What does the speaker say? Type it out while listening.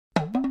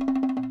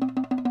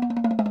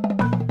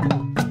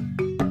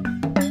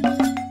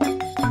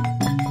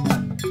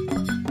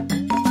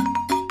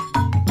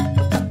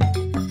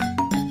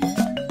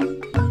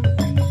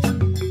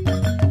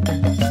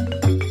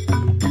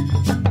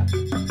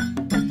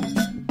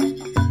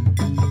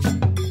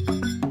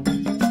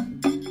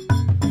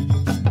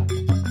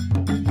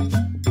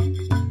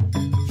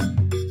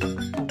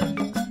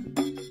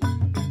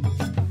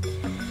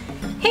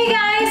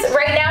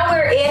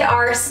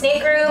our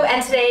snake room,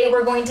 and today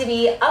we're going to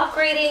be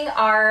upgrading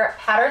our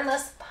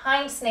patternless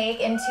pine snake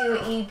into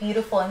a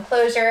beautiful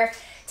enclosure.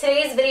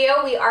 Today's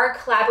video, we are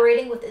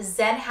collaborating with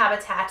Zen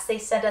Habitats. They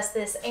sent us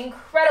this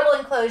incredible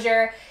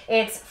enclosure.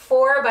 It's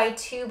 4 by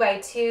 2 by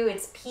 2.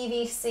 It's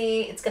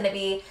PVC. It's going to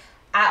be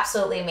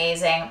absolutely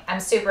amazing. I'm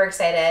super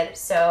excited.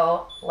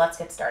 So let's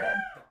get started.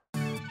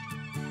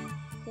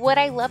 What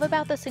I love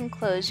about this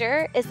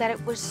enclosure is that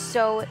it was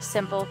so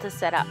simple to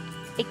set up.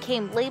 It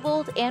came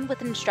labeled and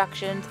with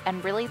instructions,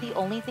 and really the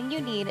only thing you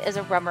need is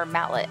a rubber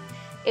mallet.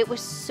 It was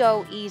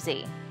so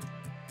easy.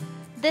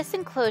 This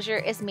enclosure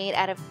is made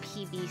out of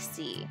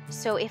PVC,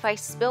 so if I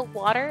spill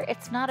water,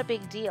 it's not a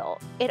big deal.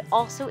 It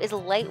also is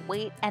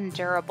lightweight and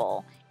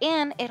durable,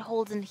 and it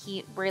holds in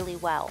heat really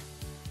well.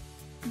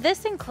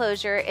 This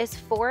enclosure is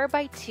 4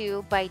 by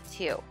 2 by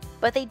 2,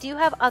 but they do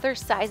have other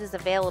sizes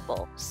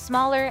available,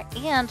 smaller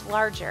and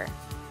larger.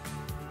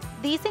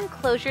 These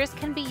enclosures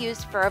can be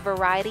used for a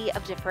variety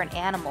of different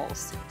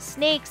animals: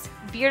 snakes,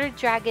 bearded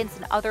dragons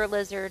and other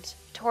lizards,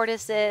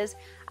 tortoises.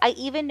 I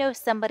even know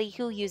somebody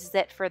who uses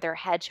it for their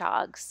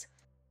hedgehogs.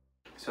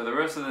 So the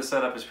rest of the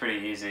setup is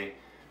pretty easy.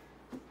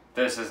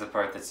 This is the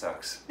part that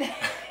sucks.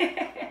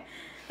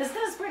 This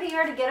is pretty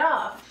hard to get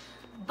off.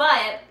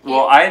 But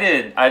well, I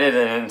did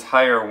an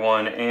entire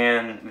one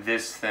and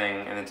this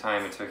thing in the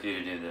time it took you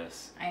to do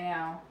this. I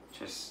know.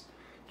 Just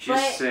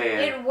but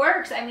saying. It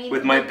works. I mean,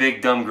 with my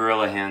big dumb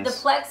gorilla hands.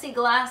 The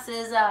plexiglass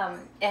is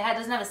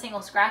doesn't have a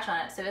single scratch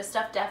on it, so this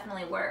stuff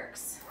definitely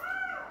works.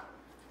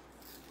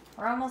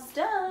 We're almost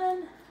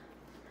done.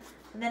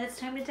 And then it's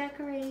time to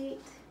decorate.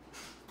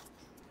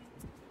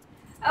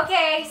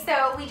 Okay,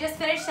 so we just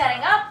finished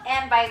setting up,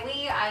 and by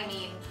we, I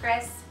mean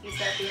Chris. He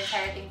set up the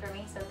entire thing for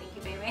me, so thank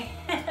you, baby.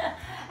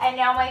 And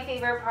now my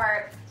favorite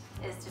part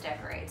is to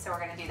decorate, so we're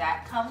gonna do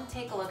that. Come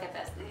take a look at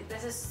this.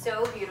 This is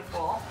so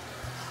beautiful.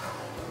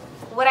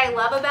 What I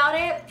love about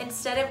it,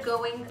 instead of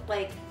going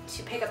like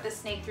to pick up the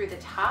snake through the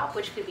top,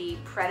 which could be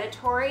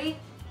predatory,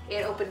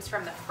 it opens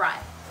from the front.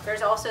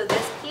 There's also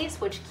this piece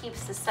which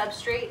keeps the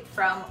substrate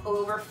from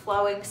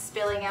overflowing,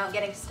 spilling out,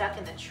 getting stuck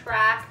in the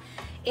track.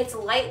 It's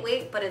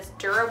lightweight, but it's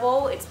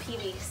durable. It's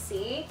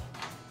PVC.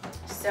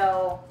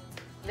 So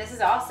this is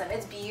awesome.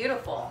 It's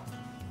beautiful.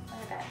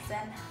 Look at that,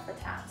 Zen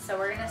Habitats. So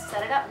we're gonna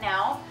set it up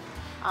now.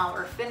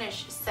 We're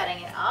finished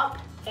setting it up.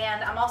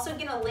 And I'm also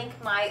gonna link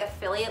my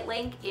affiliate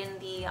link in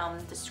the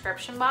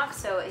description box.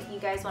 So if you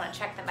guys wanna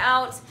check them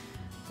out,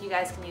 you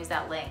guys can use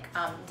that link.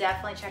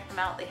 Definitely check them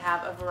out. They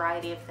have a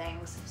variety of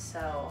things.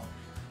 So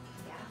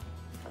yeah,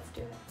 let's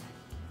do it.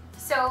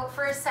 So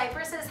for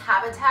Cypress's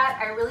habitat,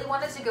 I really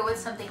wanted to go with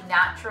something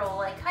natural,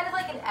 like kind of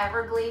like an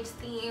Everglades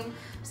theme.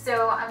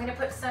 So I'm gonna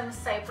put some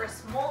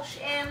cypress mulch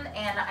in,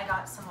 and I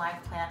got some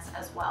live plants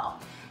as well.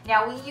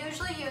 Now we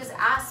usually use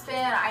aspen.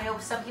 I know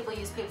some people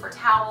use paper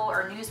towel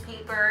or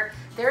newspaper.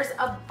 There's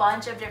a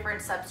bunch of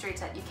different substrates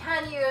that you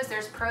can use.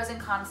 There's pros and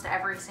cons to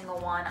every single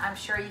one. I'm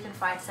sure you can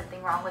find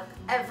something wrong with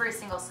every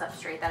single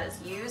substrate that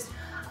is used.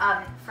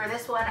 For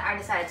this one, I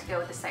decided to go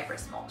with the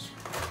cypress mulch.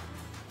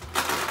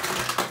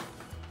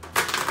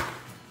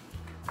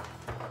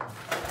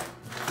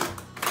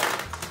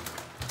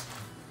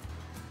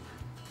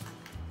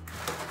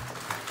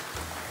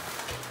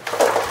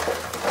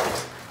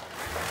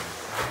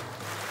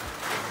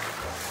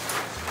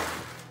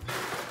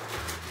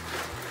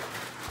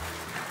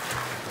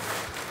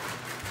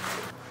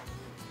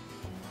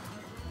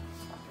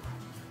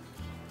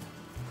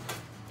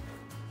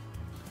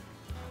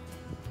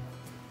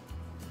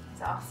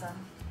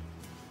 Awesome.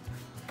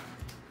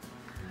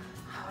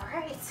 All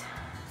right.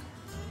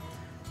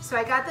 So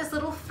I got this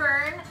little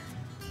fern.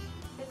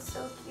 It's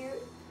so cute.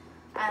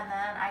 And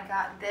then I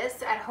got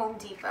this at Home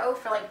Depot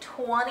for like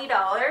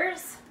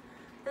 $20.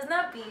 Isn't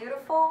that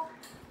beautiful?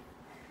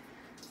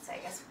 So I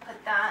guess we'll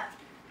put that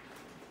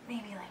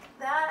maybe like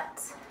that.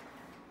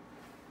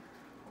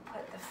 We'll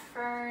put the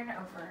fern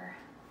over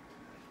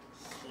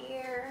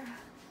here.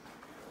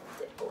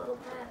 Dip a little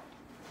bit.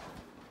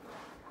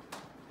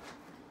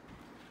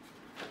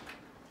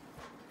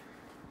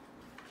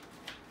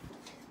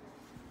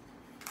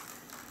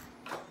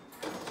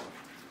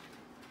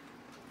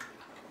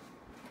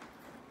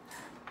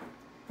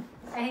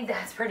 I think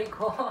that's pretty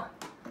cool,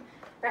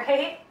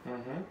 right?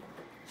 Mm-hmm.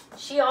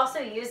 She also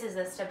uses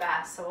this to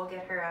bath, so we'll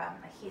get her a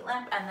heat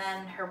lamp and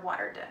then her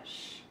water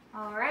dish.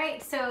 All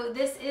right, so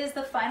this is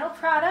the final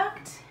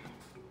product.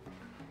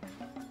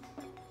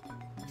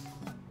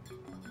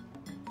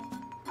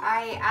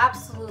 I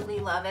absolutely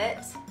love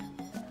it.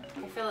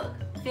 I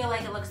feel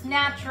like it looks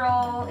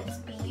natural, it's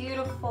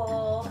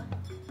beautiful,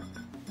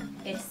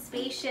 it's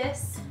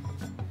spacious.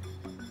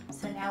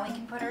 So now we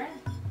can put her in.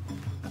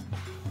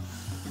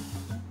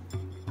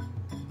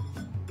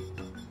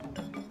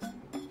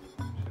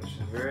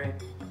 Very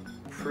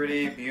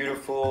pretty,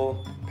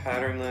 beautiful,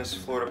 patternless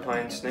Florida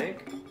pine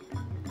snake.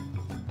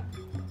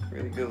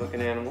 Really good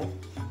looking animal.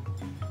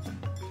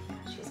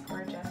 She's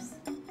gorgeous.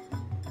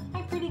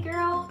 Hi, pretty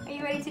girl. Are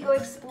you ready to go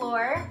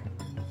explore?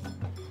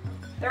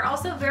 They're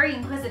also very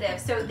inquisitive.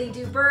 So they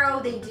do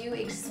burrow, they do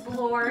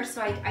explore.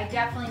 So I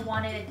definitely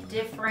wanted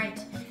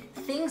different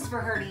things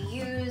for her to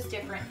use,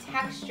 different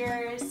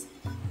textures.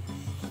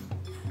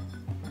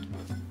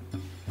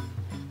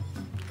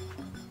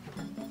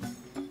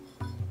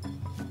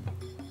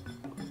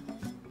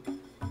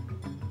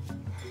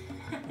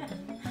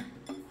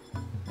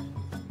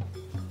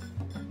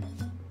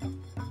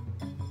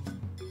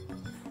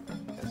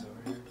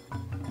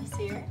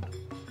 See her?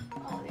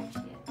 Oh, there she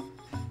is.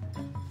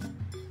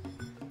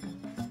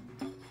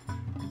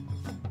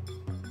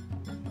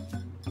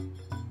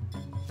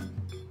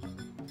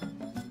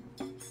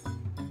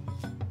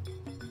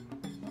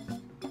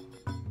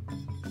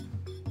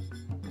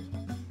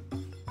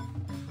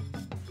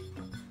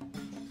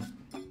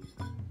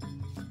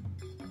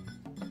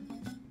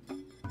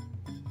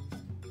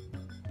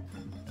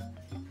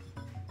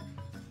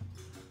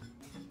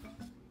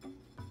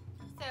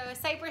 So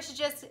Cypress is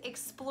just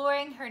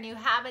exploring her new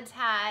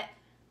habitat.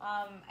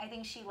 I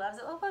think she loves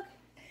it. Oh, look.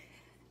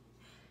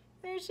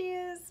 There she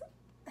is.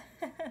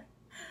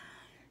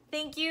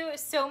 Thank you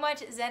so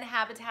much, Zen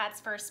Habitats,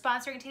 for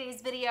sponsoring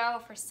today's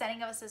video, for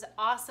sending us this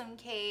awesome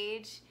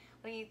cage.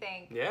 What do you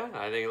think? Yeah,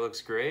 I think it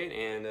looks great,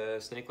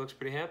 and Snake looks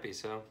pretty happy,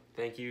 so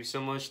thank you so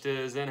much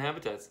to Zen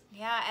Habitats.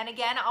 Yeah, and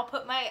again, I'll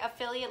put my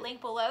affiliate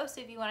link below, so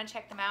if you want to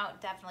check them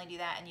out, definitely do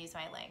that and use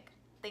my link.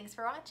 Thanks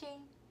for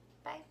watching.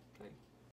 Bye.